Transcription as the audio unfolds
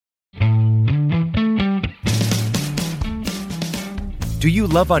Do you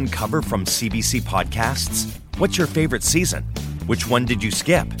love Uncover from CBC Podcasts? What's your favorite season? Which one did you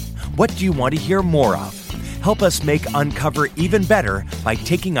skip? What do you want to hear more of? Help us make Uncover even better by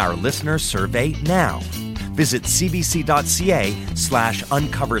taking our listener survey now. Visit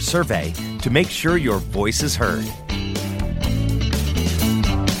cbc.ca/uncover survey to make sure your voice is heard.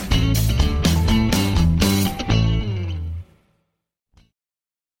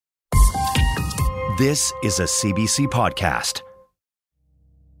 This is a CBC podcast.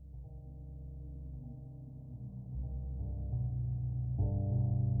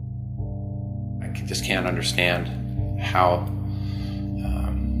 Just can't understand how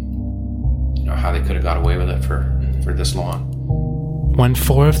how they could have got away with it for this long. When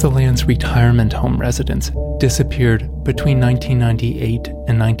 4 of the land's retirement home residents disappeared between 1998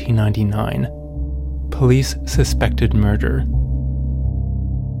 and 1999, police suspected murder.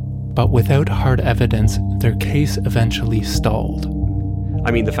 But without hard evidence, their case eventually stalled.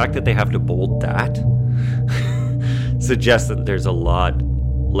 I mean, the fact that they have to bold that suggests that there's a lot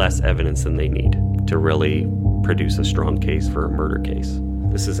less evidence than they need to really produce a strong case for a murder case.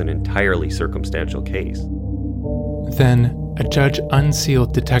 This is an entirely circumstantial case. Then, a judge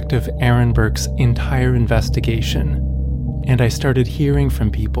unsealed Detective Aaron Burke's entire investigation, and I started hearing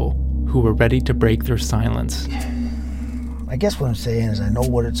from people who were ready to break their silence. I guess what I'm saying is I know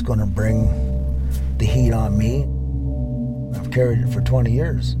what it's going to bring the heat on me. I've carried it for 20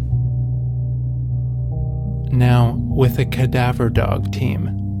 years. Now, with a cadaver dog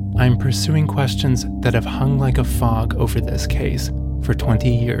team, I'm pursuing questions that have hung like a fog over this case for 20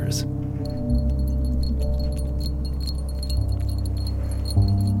 years.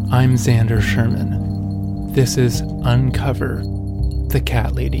 I'm Zander Sherman. This is Uncover, the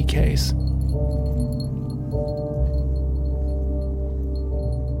Cat Lady case.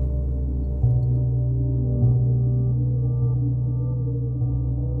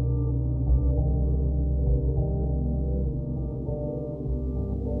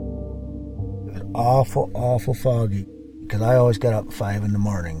 Awful foggy, because I always got up at 5 in the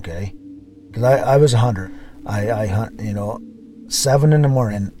morning, okay? Because I was a hunter. I hunt, 7 in the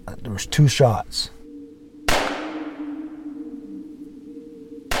morning, there was 2 shots.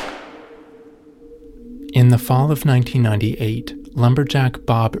 In the fall of 1998, lumberjack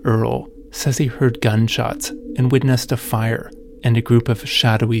Bob Earle says he heard gunshots and witnessed a fire and a group of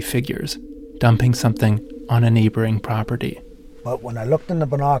shadowy figures dumping something on a neighboring property. But when I looked in the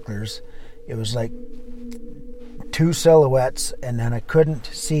binoculars, it was like 2 silhouettes, and then I couldn't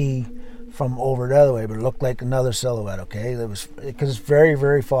see from over the other way, but it looked like another silhouette, okay? It was, because it's very,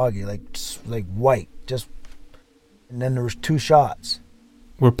 very foggy, like white, just, and then there was 2 shots.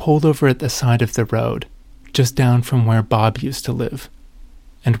 We're pulled over at the side of the road, just down from where Bob used to live,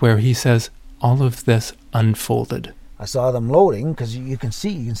 and where he says all of this unfolded. I saw them loading, because you can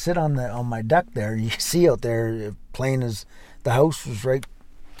sit on my deck there, and you can see out there, plain as the house was right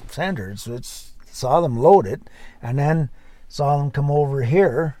centered, so saw them load it, and then saw them come over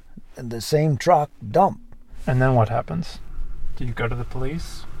here in the same truck dump. And then what happens? Do you go to the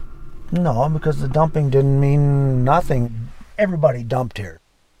police? No, because the dumping didn't mean nothing. Everybody dumped here.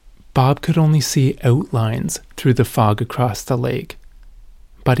 Bob could only see outlines through the fog across the lake,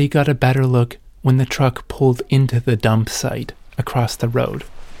 but he got a better look when the truck pulled into the dump site across the road.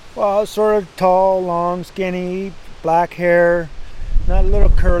 Well, sort of tall, long, skinny, black hair, not a little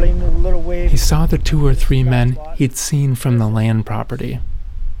curly, a little wavy. He saw the 2 or 3 men he'd seen from the land property.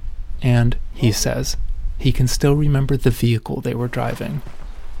 And, he says, he can still remember the vehicle they were driving.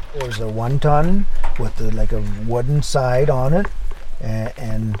 It was a 1-ton with like a wooden side on it,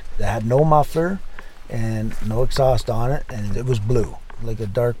 and it had no muffler and no exhaust on it, and it was blue, like a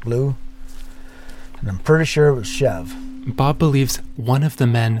dark blue. And I'm pretty sure it was Chev. Bob believes one of the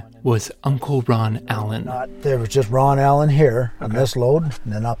men was Uncle Ron Allen. There was just Ron Allen here on this load,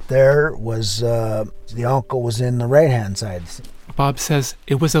 and then up there was the uncle was in the right-hand side. Bob says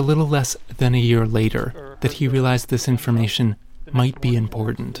it was a little less than a year later that he realized this information might be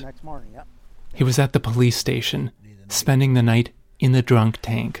important. He was at the police station, spending the night in the drunk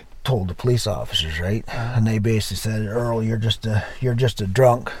tank. Told the police officers, right? And they basically said, "Earl, you're just a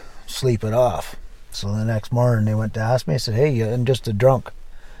drunk. Sleep it off." So the next morning they went to ask me. I said, "Hey, I'm just a drunk."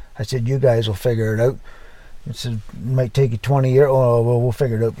 I said, "You guys will figure it out." It said, "It might take you 20 years. Oh, well, we'll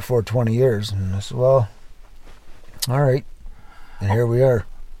figure it out before 20 years. And I said, "Well, all right." And here we are.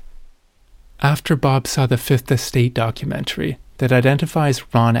 After Bob saw the Fifth Estate documentary that identifies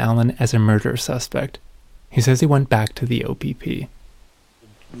Ron Allen as a murder suspect, he says he went back to the OPP.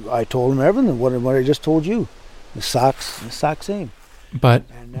 I told him everything, what I just told you. The exact same. But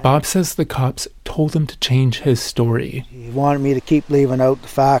Bob says the cops told him to change his story. He wanted me to keep leaving out the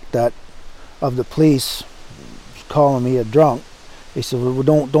fact that of the police calling me a drunk. He said,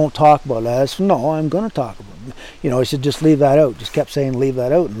 well, don't talk about that. I said, no, I'm going to talk about it. He said, just leave that out. Just kept saying leave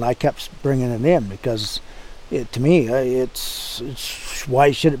that out. And I kept bringing it in because to me, it's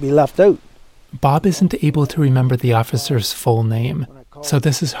why should it be left out? Bob isn't able to remember the officer's full name, so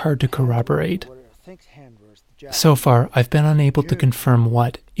this is hard to corroborate. So far, I've been unable to confirm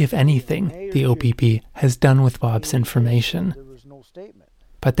what, if anything, the OPP has done with Bob's information.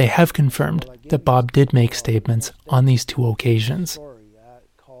 But they have confirmed that Bob did make statements on these 2 occasions.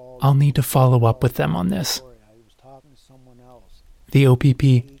 I'll need to follow up with them on this. The OPP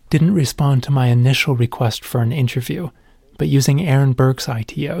didn't respond to my initial request for an interview, but using Aaron Burke's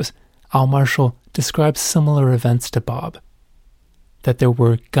ITOs, Al Marshall describes similar events to Bob. That there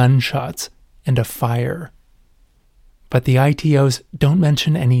were gunshots and a fire. But the ITOs don't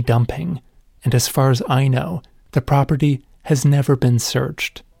mention any dumping, and as far as I know, the property has never been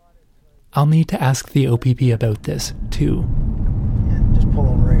searched. I'll need to ask the OPP about this, too. Yeah, just pull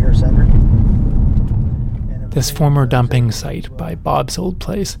over right here, Zander. This former dumping site by Bob's old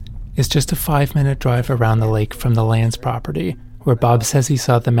place is just a 5-minute drive around the lake from the Lands property, where Bob says he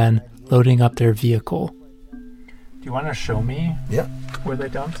saw the men loading up their vehicle. Do you want to show me where they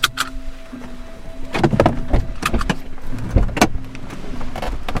dumped?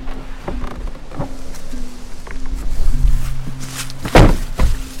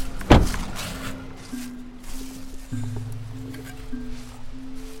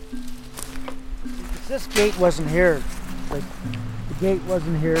 This gate wasn't here. Like, the gate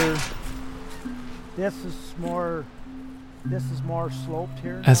wasn't here. This is more sloped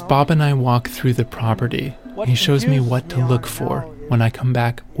here. As Bob and I walk through the property, he shows me what to look for when I come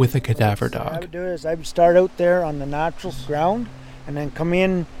back with a cadaver What I dog. would do is I would start out there on the natural ground and then come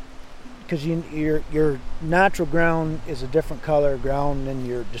in, because your natural ground is a different color ground than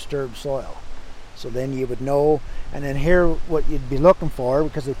your disturbed soil. So then you would know, and then here what you'd be looking for,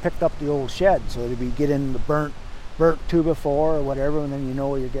 because they picked up the old shed, so they'd be getting the burnt 2x4 or whatever, and then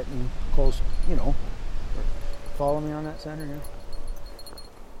you're getting close, Follow me on that, Zander, yeah?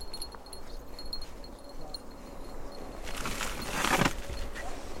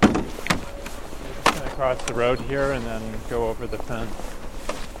 Across the road here and then go over the fence.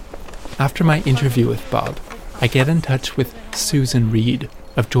 After my interview with Bob, I get in touch with Susan Reed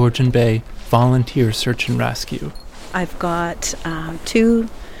of Georgian Bay Volunteer Search and Rescue. I've got two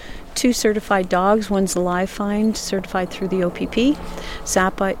certified dogs. One's a live find, certified through the OPP.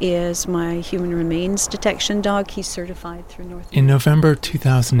 Zappa is my human remains detection dog. He's certified through North. In November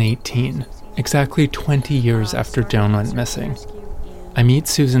 2018, exactly 20 years after Joan went missing, I meet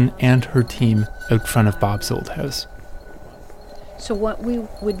Susan and her team out front of Bob's old house. So what we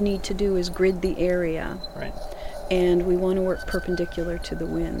would need to do is grid the area. Right. And we want to work perpendicular to the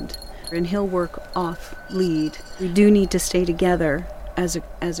wind. And he'll work off lead. We do need to stay together as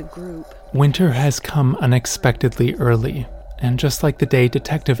a group. Winter has come unexpectedly early, and just like the day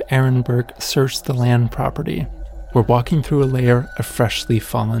Detective Aaron Burke searched the land property, we're walking through a layer of freshly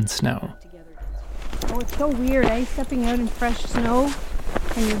fallen snow. Oh, it's so weird, stepping out in fresh snow,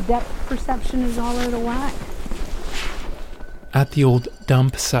 and your depth perception is all out of whack. At the old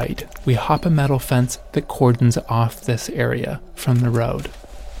dump site, we hop a metal fence that cordons off this area from the road.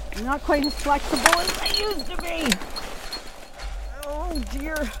 I'm not quite as flexible as I used to be. Oh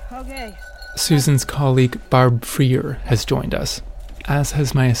dear, okay. Susan's colleague Barb Freer has joined us, as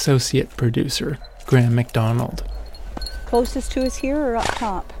has my associate producer, Graham McDonald. Closest to us here or up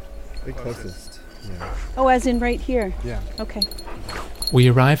top? The closest, yeah. Oh, as in right here? Yeah. Okay. We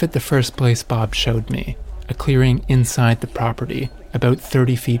arrive at the first place Bob showed me, a clearing inside the property, about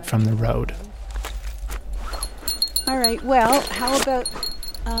 30 feet from the road. All right, well, how about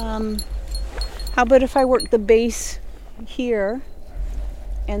if I work the base here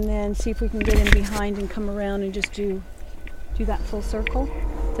and then see if we can get in behind and come around and just do that full circle?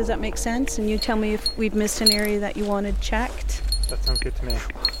 Does that make sense? And you tell me if we've missed an area that you wanted checked. That sounds good to me.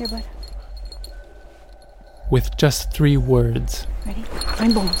 Here, bud. With just 3 words, Ready?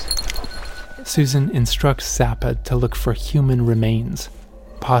 Find bones. Susan instructs Zappa to look for human remains,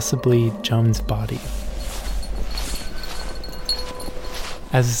 possibly Joan's body.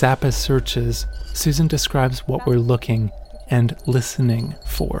 As Zappa searches, Susan describes what we're looking and listening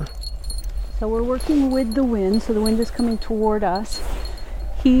for. So we're working with the wind, so the wind is coming toward us.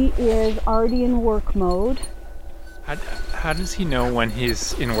 He is already in work mode. How does he know when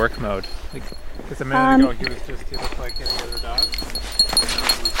he's in work mode? Because a minute ago he looked like any other dog.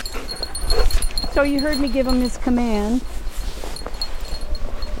 So you heard me give him his command.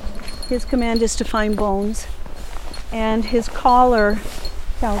 His command is to find bones, and his collar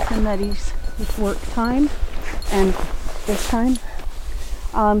tells him that it's work time and this time.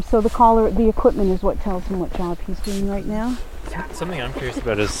 So the collar, the equipment is what tells him what job he's doing right now. Something I'm curious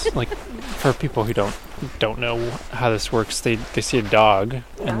about is, like, for people who don't know how this works, they see a dog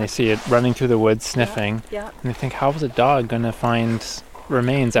and they see it running through the woods sniffing, and they think, how is a dog going to find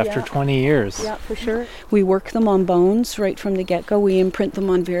remains after 20 years? Yeah, for sure. We work them on bones right from the get-go. We imprint them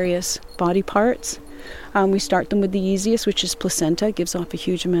on various body parts. We start them with the easiest, which is placenta. It gives off a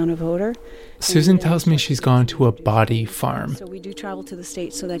huge amount of odor. Susan tells me she's gone to a body farm, So we do travel to the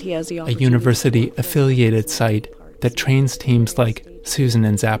States so that he has the a opportunity. university-affiliated site that trains teams like Susan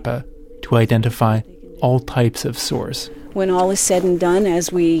and Zappa to identify all types of sores. When all is said and done,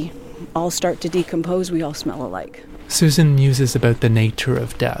 as we all start to decompose, we all smell alike. Susan muses about the nature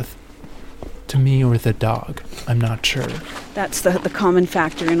of death. To me or the dog, I'm not sure. That's the common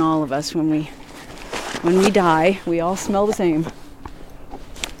factor in all of us. When we die, we all smell the same.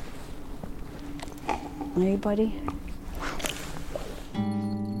 Hey, buddy.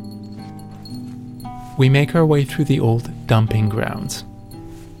 We make our way through the old dumping grounds.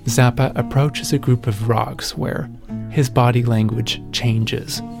 Zappa approaches a group of rocks where his body language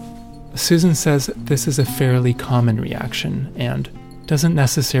changes. Susan says this is a fairly common reaction and doesn't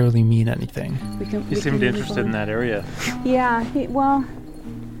necessarily mean anything. You seemed interested in that area. Yeah,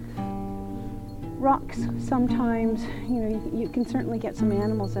 rocks sometimes, you can certainly get some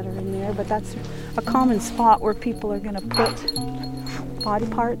animals that are in there, but that's a common spot where people are going to put body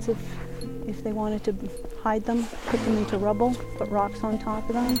parts if they wanted to hide them, put them into rubble, put rocks on top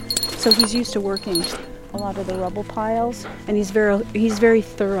of them. So he's used to working a lot of the rubble piles, and he's very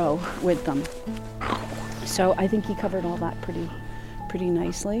thorough with them. So I think he covered all that pretty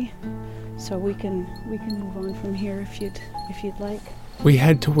nicely. So we can move on from here if you'd like. We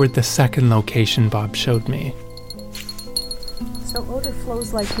head toward the second location Bob showed me. So odor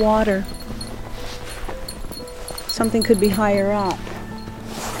flows like water. Something could be higher up,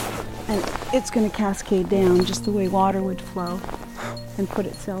 and it's going to cascade down just the way water would flow and put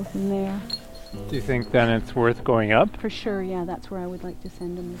itself in there. Do you think then it's worth going up? For sure, yeah, that's where I would like to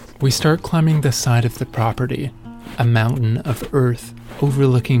send him. We start climbing the side of the property, a mountain of earth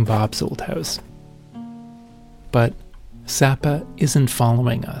overlooking Bob's old house. But Zappa isn't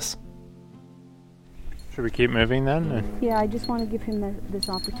following us. Should we keep moving then? Yeah, I just want to give him this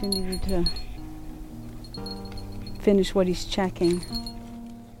opportunity to finish what he's checking.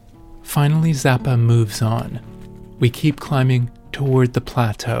 Finally, Zappa moves on. We keep climbing toward the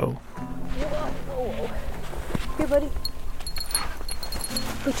plateau. Here, buddy.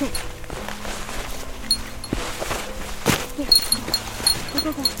 Go to. Here.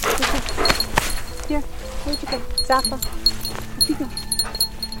 Go. Here. Where'd you go? Zappa. Where'd you go?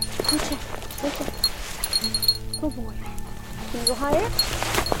 Where'd you? Good boy. Can you go higher?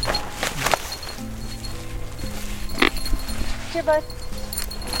 Here, bud.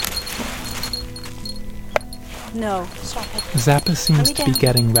 No, stop it. Zappa seems to be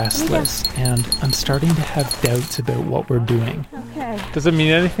getting restless, and I'm starting to have doubts about what we're doing. Okay. Does it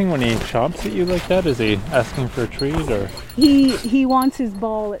mean anything when he chomps at you like that? Is he asking for a treat or? He wants his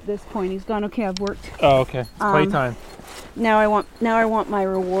ball at this point. He's gone, okay, I've worked. Oh, okay. It's playtime. Now I want my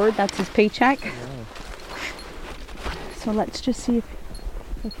reward. That's his paycheck. So let's just see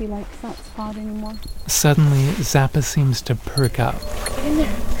if he likes that spot anymore. Suddenly, Zappa seems to perk up. Get in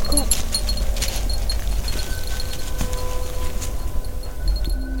there. Go.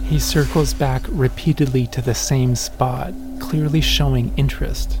 He circles back repeatedly to the same spot, clearly showing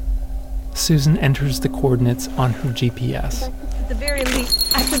interest. Susan enters the coordinates on her GPS. At the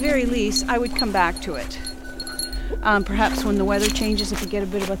very least, I would come back to it. Perhaps when the weather changes, if we get a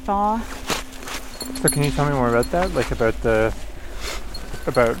bit of a thaw. So can you tell me more about that? Like about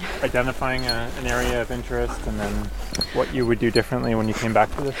identifying an area of interest and then what you would do differently when you came back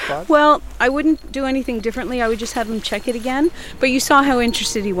to this spot? Well, I wouldn't do anything differently. I would just have him check it again. But you saw how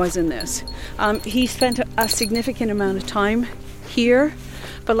interested he was in this. He spent a significant amount of time here.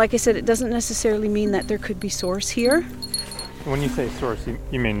 But like I said, it doesn't necessarily mean that there could be source here. When you say source,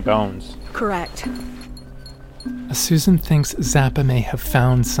 you mean bones? Correct. Susan thinks Zappa may have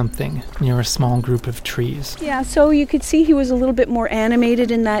found something near a small group of trees. Yeah, so you could see he was a little bit more animated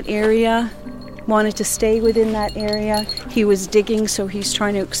in that area, wanted to stay within that area. He was digging, so he's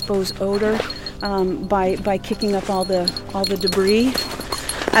trying to expose odor by kicking up all the debris,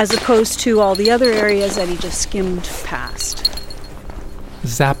 as opposed to all the other areas that he just skimmed past.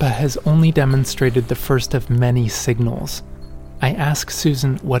 Zappa has only demonstrated the first of many signals. I ask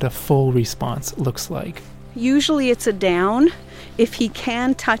Susan what a full response looks like. Usually it's a down. If he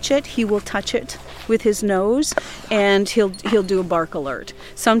can touch it, he will touch it with his nose, and he'll do a bark alert.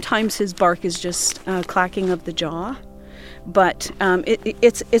 Sometimes his bark is just clacking of the jaw, but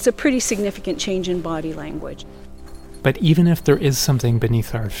it's a pretty significant change in body language. But even if there is something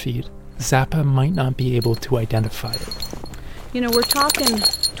beneath our feet, Zappa might not be able to identify it. You know, we're talking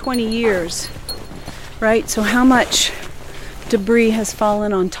 20 years, right? So how much debris has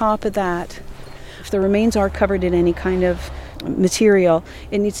fallen on top of that? If the remains are covered in any kind of material,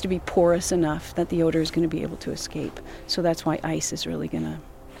 it needs to be porous enough that the odor is going to be able to escape. So that's why ice is really going to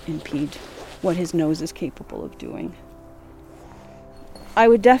impede what his nose is capable of doing. I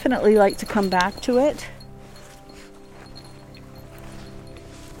would definitely like to come back to it.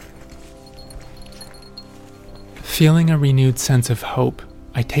 Feeling a renewed sense of hope,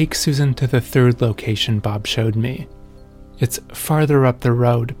 I take Susan to the third location Bob showed me. It's farther up the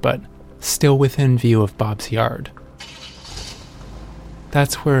road, but still within view of Bob's yard.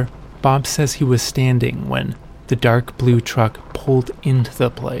 That's where Bob says he was standing when the dark blue truck pulled into the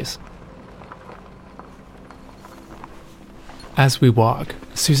place. As we walk,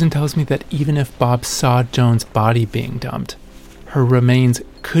 Susan tells me that even if Bob saw Joan's body being dumped, her remains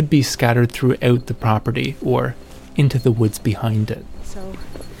could be scattered throughout the property or into the woods behind it. So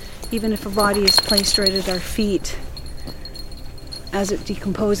even if a body is placed right at our feet, as it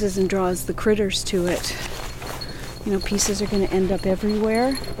decomposes and draws the critters to it, you know, pieces are going to end up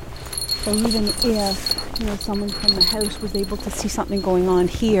everywhere. So even if, you know, someone from the house was able to see something going on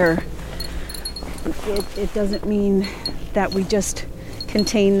here, it doesn't mean that we just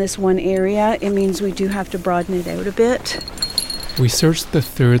contain this one area. It means we do have to broaden it out a bit. We searched the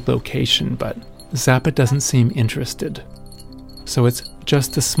third location, but Zappa doesn't seem interested. So it's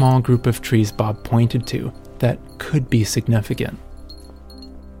just a small group of trees Bob pointed to that could be significant.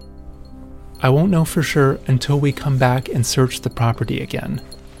 I won't know for sure until we come back and search the property again.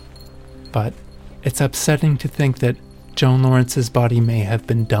 But it's upsetting to think that Joan Lawrence's body may have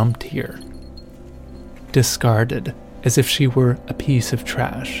been dumped here. Discarded, as if she were a piece of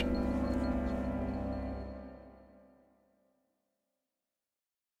trash.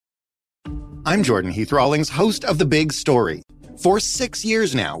 I'm Jordan Heath Rawlings, host of The Big Story. For 6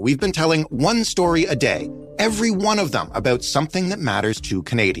 years now, we've been telling one story a day, every one of them about something that matters to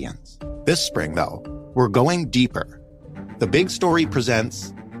Canadians. This spring, though, we're going deeper. The Big Story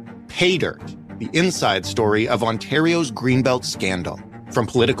presents Pay Dirt, the inside story of Ontario's Greenbelt scandal. From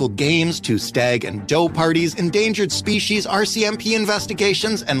political games to stag and doe parties, endangered species, RCMP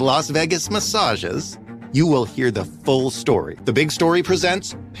investigations, and Las Vegas massages, you will hear the full story. The Big Story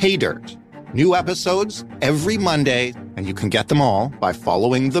presents Pay Dirt. New episodes every Monday, and you can get them all by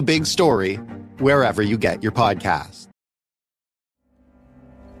following The Big Story wherever you get your podcasts.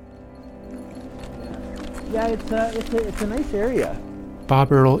 Yeah, it's a nice area. Bob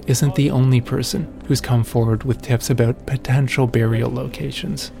Earl isn't the only person who's come forward with tips about potential burial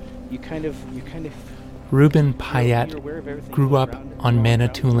locations. You kind of. Ruben Payette grew up on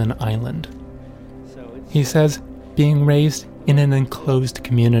Manitoulin Island. He says being raised in an enclosed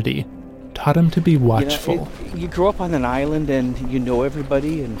community taught him to be watchful. You grow up on an island and you know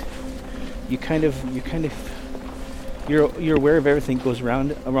everybody, and you're aware of everything that goes around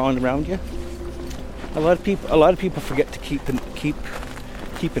you. A lot of people forget to keep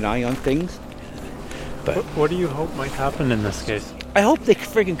an eye on things. But what do you hope might happen in this case? I hope they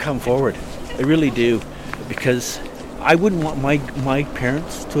friggin' come forward. I really do, because I wouldn't want my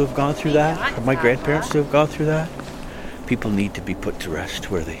parents to have gone through that, or my grandparents to have gone through that. People need to be put to rest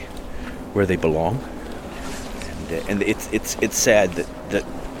where they belong, and it's sad that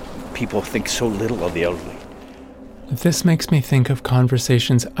people think so little of the elderly. This makes me think of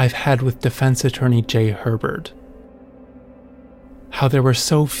conversations I've had with defense attorney Jay Herbert. How there were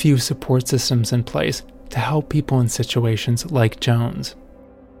so few support systems in place to help people in situations like Joan's.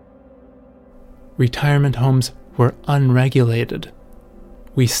 Retirement homes were unregulated.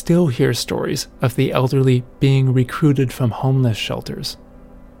 We still hear stories of the elderly being recruited from homeless shelters.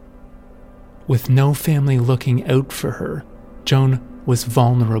 With no family looking out for her, Joan was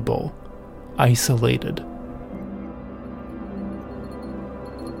vulnerable, isolated.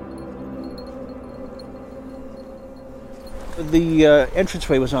 The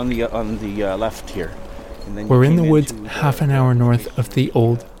entranceway was on the left here. And then we're in the woods half an hour north of the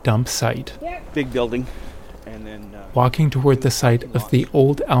old dump site. Big building. And then walking toward the site of the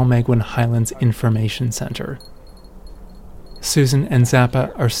old Almaguin Highlands Information Center. Susan and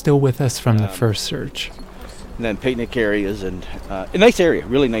Zappa are still with us from the first search. And then picnic areas and a nice area,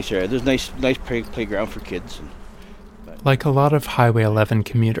 really nice area. There's nice playground for kids. Like a lot of Highway 11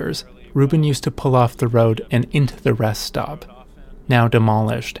 commuters, Ruben used to pull off the road and into the rest stop. now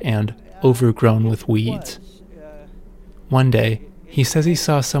demolished and overgrown with weeds. One day, he says he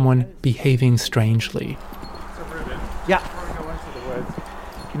saw someone behaving strangely. So Ruben, Yeah. before we go into the woods,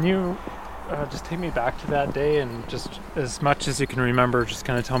 can you just take me back to that day and just as much as you can remember, just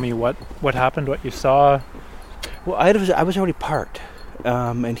kind of tell me what happened, what you saw? Well, I was already parked,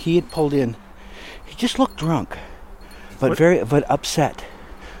 and he had pulled in. He just looked drunk, but but upset.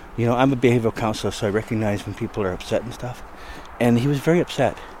 You know, I'm a behavioral counselor, so I recognize when people are upset and stuff. And he was very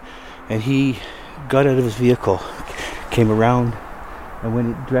upset, and he got out of his vehicle, came around, and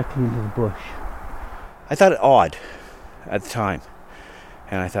went directly into the bush. I thought it odd at the time,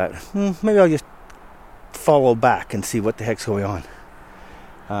 and I thought, maybe I'll just follow back and see what the heck's going on.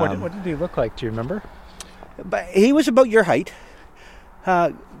 What did he look like? Do you remember? But he was about your height,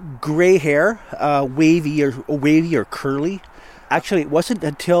 gray hair, wavy or curly. Actually, it wasn't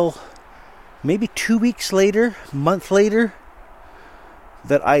until maybe 2 weeks later, month later,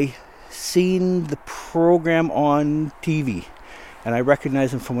 that I seen the program on TV, and I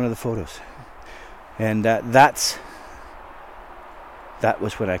recognized him from one of the photos. And that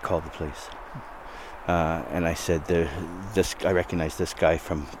was when I called the police. And I said, I recognize this guy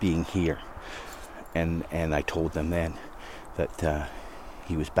from being here. And I told them then that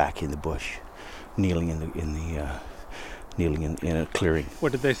he was back in the bush, kneeling in a clearing.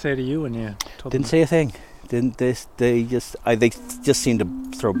 What did they say to you when you told Didn't them? say a thing. They just seemed to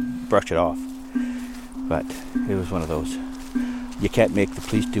brush it off. But it was one of those. You can't make the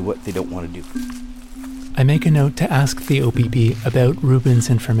police do what they don't want to do. I make a note to ask the OPP about Ruben's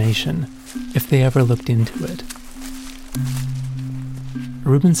information, if they ever looked into it.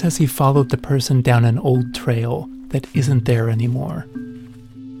 Ruben says he followed the person down an old trail that isn't there anymore.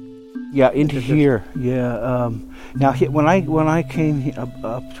 Yeah, into here. Yeah. Now, when I came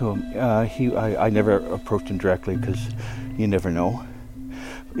up to him, I never approached him directly because you never know.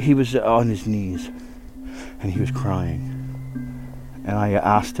 He was on his knees, and he was crying. And I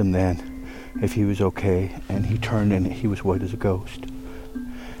asked him then if he was okay, and he turned and he was white as a ghost.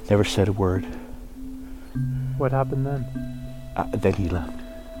 Never said a word. What happened then? Then he left.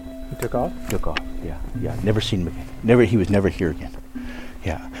 He took off? Took off. Yeah. Never seen him again. He was never here again.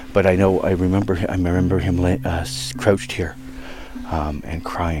 Yeah, but I remember him crouched here, and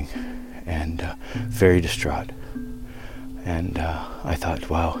crying, and very distraught. And I thought,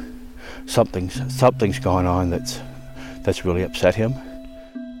 wow, something's gone on that's really upset him.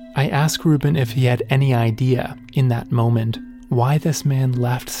 I asked Ruben if he had any idea, in that moment, why this man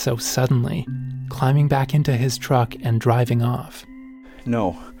left so suddenly, climbing back into his truck and driving off.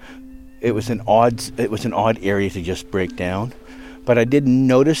 No, it was an odd area to just break down, but I did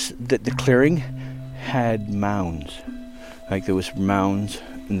notice that the clearing had mounds, like there was mounds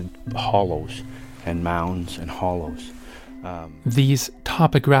and hollows, and mounds and hollows. These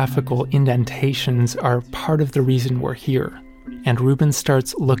topographical indentations are part of the reason we're here, and Ruben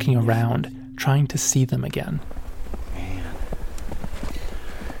starts looking around, trying to see them again. Man,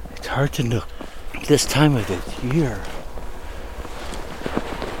 it's hard to know this time of the year.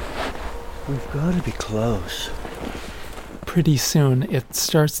 We've got to be close. Pretty soon, it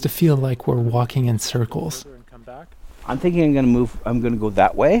starts to feel like we're walking in circles. I'm thinking I'm going to go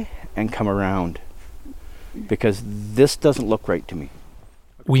that way and come around, because this doesn't look right to me.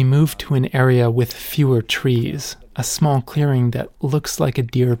 We move to an area with fewer trees, a small clearing that looks like a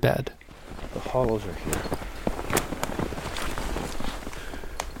deer bed. The hollows are here.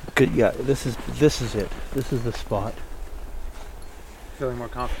 Good, yeah, this is it. This is the spot. Feeling more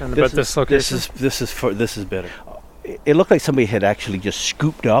confident about this location? This is better. It looked like somebody had actually just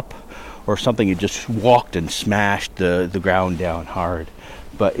scooped up, or something had just walked and smashed the ground down hard.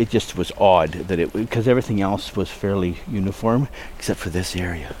 But it just was odd because everything else was fairly uniform except for this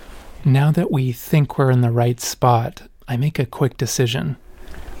area. Now that we think we're in the right spot, I make a quick decision.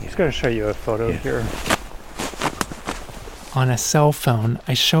 I'm just going to show you a photo here. On a cell phone,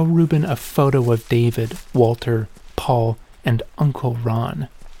 I show Ruben a photo of David, Walter, Paul, and Uncle Ron.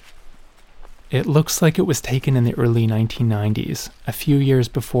 It looks like it was taken in the early 1990s, a few years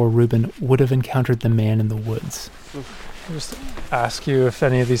before Ruben would have encountered the man in the woods. I'll just ask you if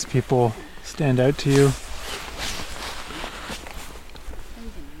any of these people stand out to you.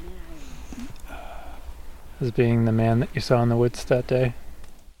 As being the man that you saw in the woods that day.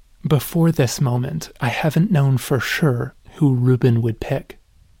 Before this moment, I haven't known for sure who Ruben would pick.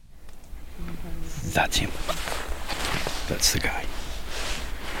 That's him. That's the guy.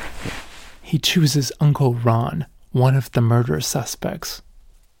 Yeah. He chooses Uncle Ron, one of the murder suspects.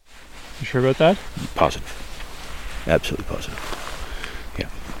 You sure about that? Positive. Absolutely positive. Yeah.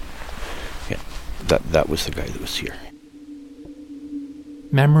 That was the guy that was here.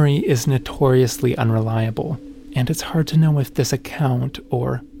 Memory is notoriously unreliable, and it's hard to know if this account,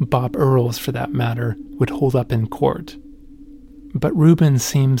 or Bob Earl's for that matter, would hold up in court. But Reuben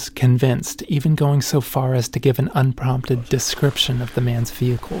seems convinced, even going so far as to give an unprompted description of the man's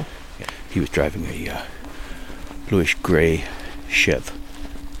vehicle. He was driving a bluish-gray Chev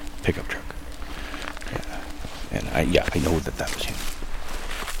pickup truck. And I know that was him.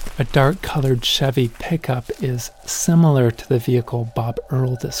 A dark-colored Chevy pickup is similar to the vehicle Bob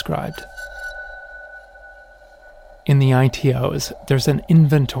Earl described. In the ITOs, there's an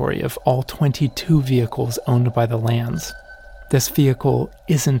inventory of all 22 vehicles owned by the Lands. This vehicle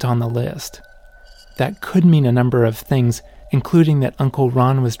isn't on the list. That could mean a number of things, including that Uncle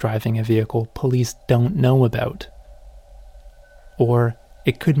Ron was driving a vehicle police don't know about. Or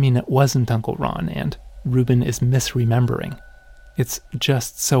it could mean it wasn't Uncle Ron and Reuben is misremembering. It's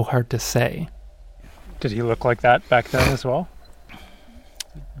just so hard to say. Did he look like that back then as well?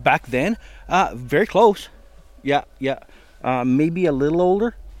 Back then? Very close. Yeah. Maybe a little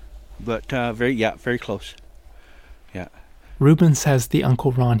older, but very close. Yeah. Reuben says the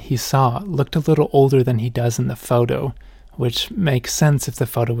Uncle Ron he saw looked a little older than he does in the photo, which makes sense if the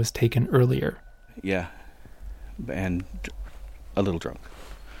photo was taken earlier. Yeah, and a little drunk,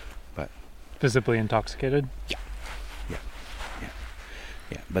 but... Visibly intoxicated? Yeah,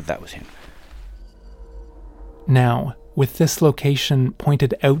 but that was him. Now, with this location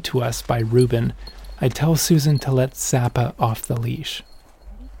pointed out to us by Reuben, I tell Susan to let Zappa off the leash.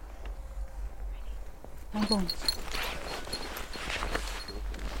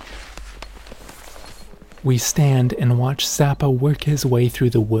 We stand and watch Zappa work his way through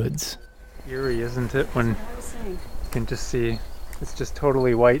the woods. Eerie, isn't it, when you can just see it's just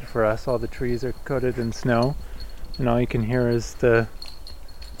totally white for us. All the trees are coated in snow, and all you can hear is the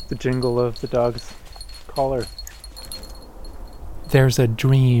jingle of the dog's collar. There's a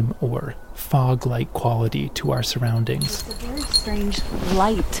dream or fog-like quality to our surroundings. It's a very strange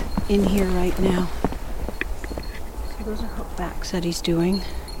light in here right now. So those are hookbacks that he's doing.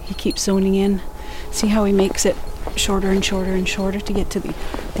 He keeps zoning in. See how he makes it shorter and shorter and shorter to get to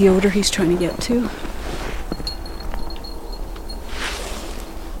the odor he's trying to get to.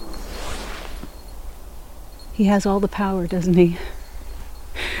 He has all the power, doesn't he?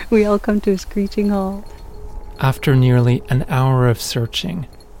 We all come to a screeching halt. After nearly an hour of searching,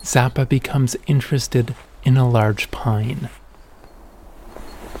 Zappa becomes interested in a large pine.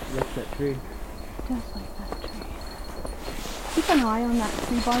 What's that tree? Just like that tree. Keep an eye on that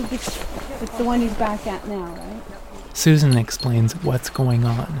tree, Bob. It's the one he's back at now, right? Susan explains what's going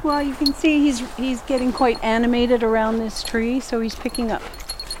on. Well, you can see he's getting quite animated around this tree, so he's picking up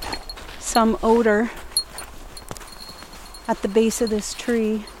some odor at the base of this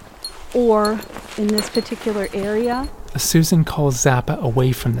tree or in this particular area. Susan calls Zappa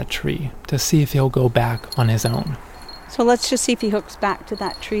away from the tree to see if he'll go back on his own. So let's just see if he hooks back to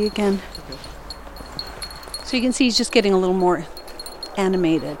that tree again. Okay. So you can see he's just getting a little more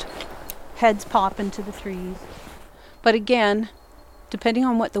animated. Heads pop into the trees. But again, depending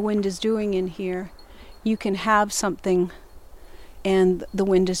on what the wind is doing in here, you can have something and the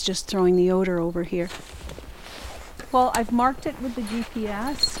wind is just throwing the odor over here. Well, I've marked it with the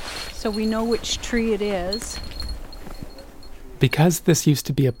GPS, so we know which tree it is. Because this used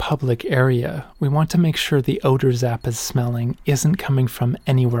to be a public area, we want to make sure the odor Zappa's smelling isn't coming from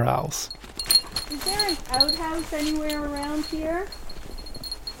anywhere else. Is there an outhouse anywhere around here?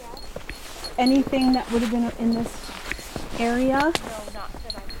 Yeah. Anything that would have been in this area? No, not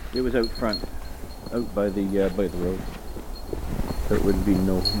that I... It was out front, out by the road. There would be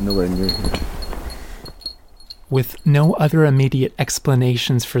nowhere near here. With no other immediate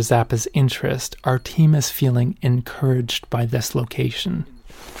explanations for Zappa's interest, our team is feeling encouraged by this location.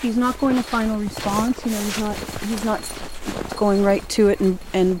 He's not going to final response. You know, he's not going right to it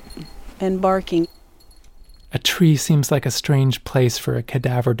and barking. A tree seems like a strange place for a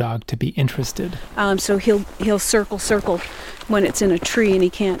cadaver dog to be interested. So he'll circle when it's in a tree and he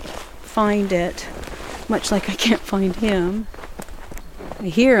can't find it, much like I can't find him. I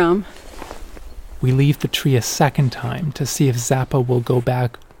hear him. We leave the tree a second time to see if Zappa will go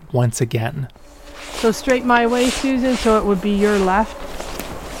back once again. So straight my way, Susan, so it would be your left.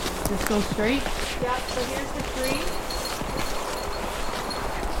 Just go straight. Yeah, so here's the tree.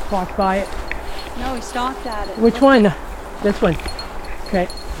 Walk by it. No, he stopped at it. Which one? This one. Okay.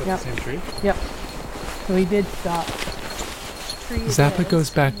 Yep. Same tree? Yep. So he did stop. Zappa goes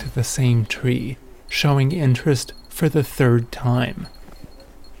back to the same tree, showing interest for the third time.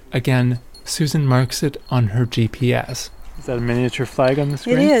 Again, Susan marks it on her GPS. Is that a miniature flag on the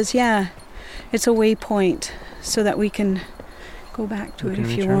screen? It is, yeah. It's a waypoint so that we can go back to We it can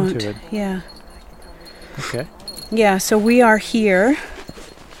if you return want. to it. Yeah. Okay. Yeah, so we are here.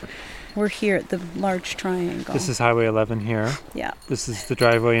 We're here at the large triangle. This is Highway 11 here. Yeah. This is the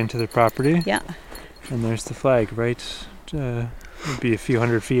driveway into the property. Yeah. And there's the flag, right? Would be a few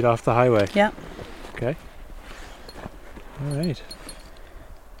hundred feet off the highway. Yeah. Okay. All right.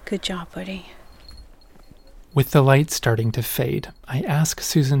 Good job, buddy. With the light starting to fade, I ask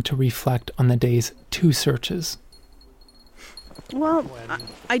Susan to reflect on the day's 2 searches. Well,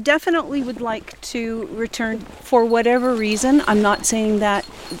 I definitely would like to return for whatever reason. I'm not saying that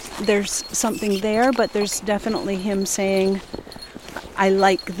there's something there, but there's definitely him saying, I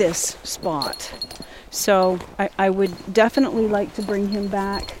like this spot. So I would definitely like to bring him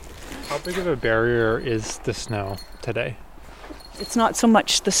back. How big of a barrier is the snow today? It's not so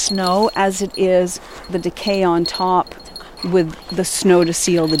much the snow as it is the decay on top with the snow to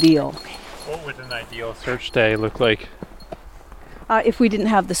seal the deal. What would an ideal search day look like? If we didn't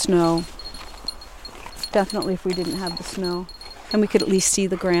have the snow. Definitely if we didn't have the snow. And we could at least see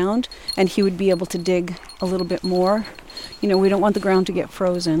the ground, and he would be able to dig a little bit more. You know, we don't want the ground to get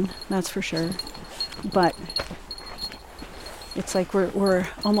frozen, that's for sure. But it's like we're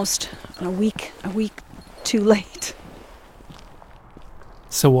almost a week too late.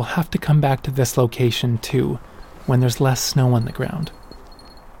 So we'll have to come back to this location too, when there's less snow on the ground.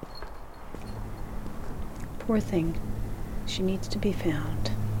 Poor thing. She needs to be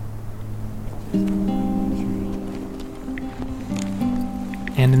found.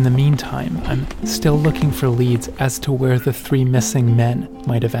 And in the meantime, I'm still looking for leads as to where the 3 missing men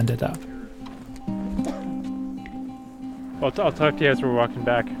might have ended up. Well, I'll talk to you as we're walking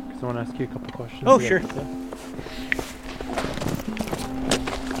back, because I want to ask you a couple questions. Oh, sure.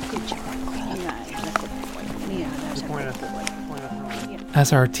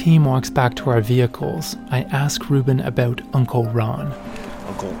 As our team walks back to our vehicles, I ask Ruben about Uncle Ron.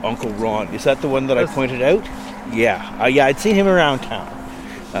 Uncle Ron, is that the one that I pointed out? Yeah, yeah, I'd seen him around town,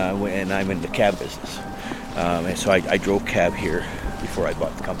 and I'm in the cab business, and so I drove cab here before I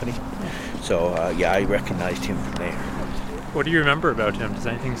bought the company. So yeah, I recognized him from there. What do you remember about him? Does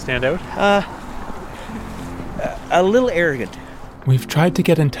anything stand out? A little arrogant. We've tried to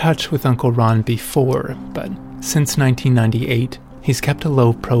get in touch with Uncle Ron before, but since 1998, he's kept a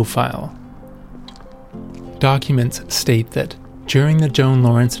low profile. Documents state that during the Joan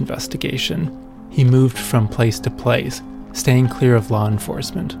Lawrence investigation, he moved from place to place, staying clear of law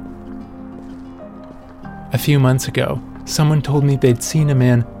enforcement. A few months ago, someone told me they'd seen a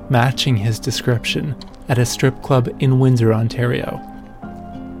man matching his description at a strip club in Windsor, Ontario.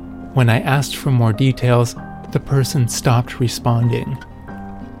 When I asked for more details, the person stopped responding.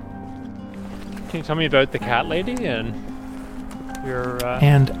 Can you tell me about the cat lady and your...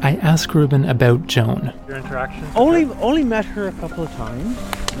 And I asked Ruben about Joan. Your interactions? Only met her a couple of times.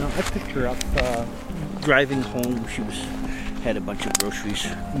 You know, I picked her up driving home. She had a bunch of groceries,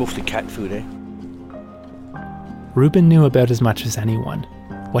 mostly cat food, eh? Ruben knew about as much as anyone.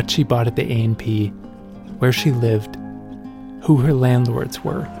 What she bought at the A&P, where she lived, who her landlords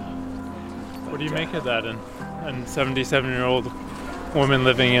were. What do you make of that? And 77-year-old woman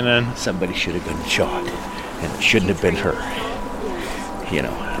living in a... Somebody should have been shot, and it shouldn't have been her. You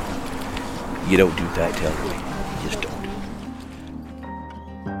know, you don't do that to elderly. You just don't.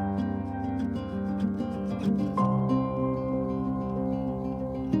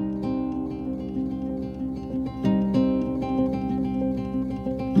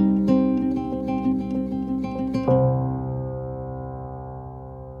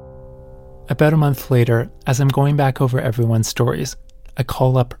 About a month later, as I'm going back over everyone's stories, I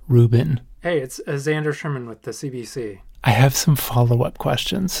call up Ruben. Hey, it's Zander Sherman with the CBC. I have some follow-up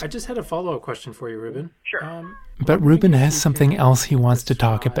questions. I just had a follow-up question for you, Ruben. Sure. But Ruben has something else he wants to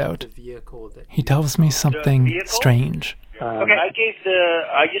talk about. He tells me something strange. Okay, I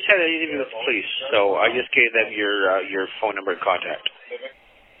just had an interview with the police, so I just gave them your phone number and contact.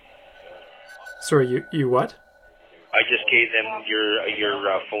 Sorry, you what? I just gave them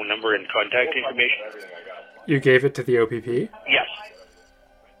your phone number and contact information. You gave it to the OPP? Yes.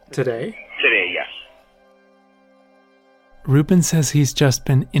 Today? Today, yes. Ruben says he's just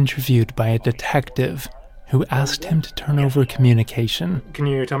been interviewed by a detective who asked him to turn over communication. Can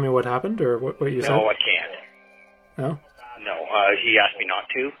you tell me what happened or what you said? No, I can't. No? No, he asked me not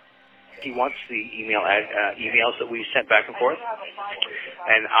to. He wants the emails that we sent back and forth.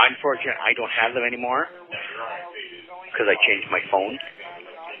 And unfortunately, I don't have them anymore because I changed my phone.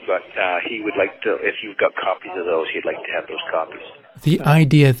 But he would like to, if you've got copies of those, he'd like to have those copies. The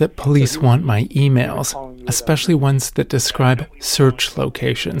idea that police want my emails, especially ones that describe search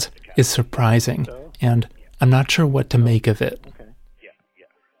locations, is surprising, and I'm not sure what to make of it.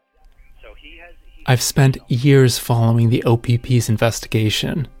 I've spent years following the OPP's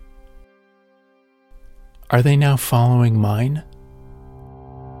investigation. Are they now following mine?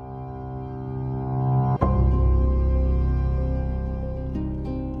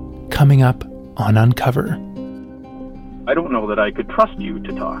 Coming up on Uncover. I don't know that I could trust you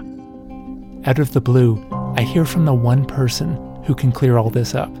to talk. Out of the blue, I hear from the one person who can clear all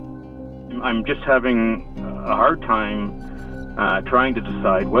this up. I'm just having a hard time trying to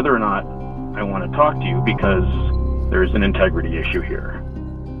decide whether or not I want to talk to you because there's an integrity issue here.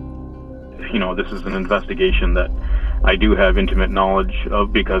 You know, this is an investigation that I do have intimate knowledge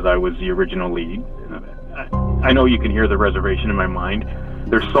of because I was the original lead. I know you can hear the reservation in my mind.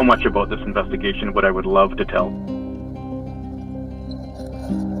 There's so much about this investigation what I would love to tell.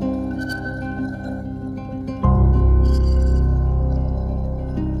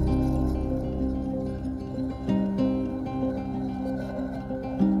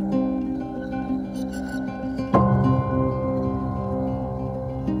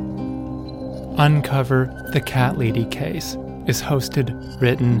 Uncover the Cat Lady case is hosted,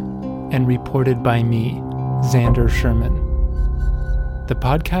 written, and reported by me, Zander Sherman. The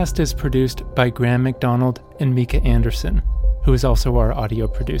podcast is produced by Graham McDonald and Mika Anderson, who is also our audio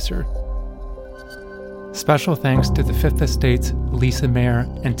producer. Special thanks to the Fifth Estate's Lisa Mayer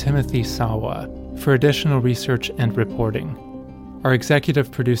and Timothy Sawa for additional research and reporting. Our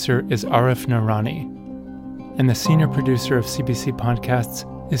executive producer is Arif Narani, and the senior producer of CBC Podcasts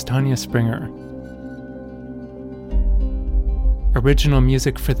is Tanya Springer. Original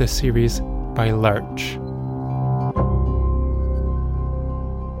music for this series by Larch.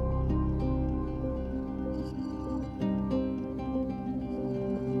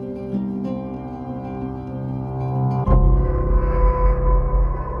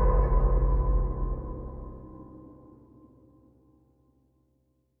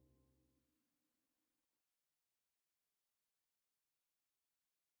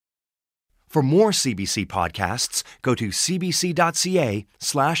 For more CBC podcasts, go to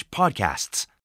cbc.ca/podcasts.